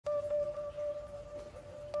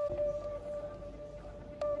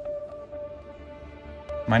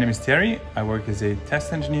My name is Thierry. I work as a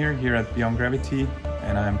test engineer here at Beyond Gravity,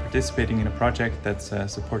 and I'm participating in a project that's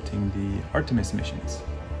supporting the Artemis missions.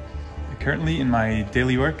 Currently in my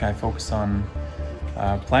daily work, I focus on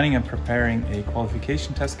planning and preparing a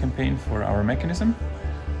qualification test campaign for our mechanism.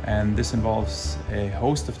 And this involves a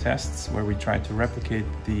host of tests where we try to replicate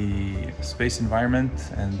the space environment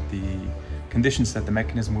and the conditions that the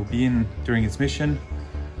mechanism will be in during its mission.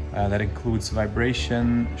 That includes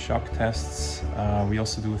vibration, shock tests. We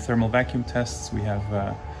also do thermal vacuum tests. We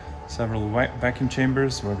have several vacuum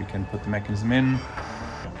chambers where we can put the mechanism in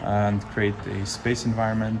and create a space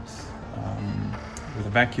environment. With a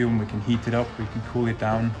vacuum, we can heat it up, we can cool it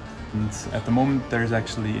down. And at the moment, there's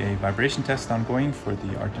actually a vibration test ongoing for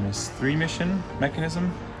the Artemis 3 mission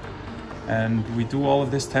mechanism. And we do all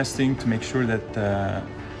of this testing to make sure that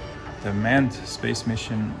the manned space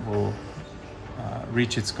mission will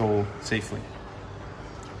reach its goal safely.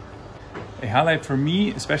 A highlight for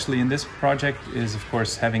me, especially in this project, is of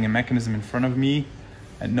course having a mechanism in front of me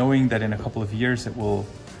and knowing that in a couple of years it will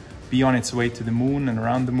be on its way to the moon and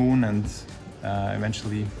around the moon and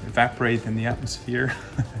eventually evaporate in the atmosphere.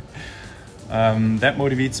 That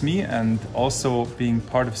motivates me, and also being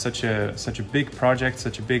part of such a big project,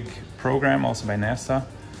 such a big program also by NASA,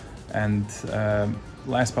 and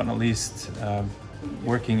last but not least,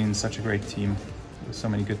 working in such a great team with so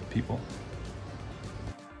many good people.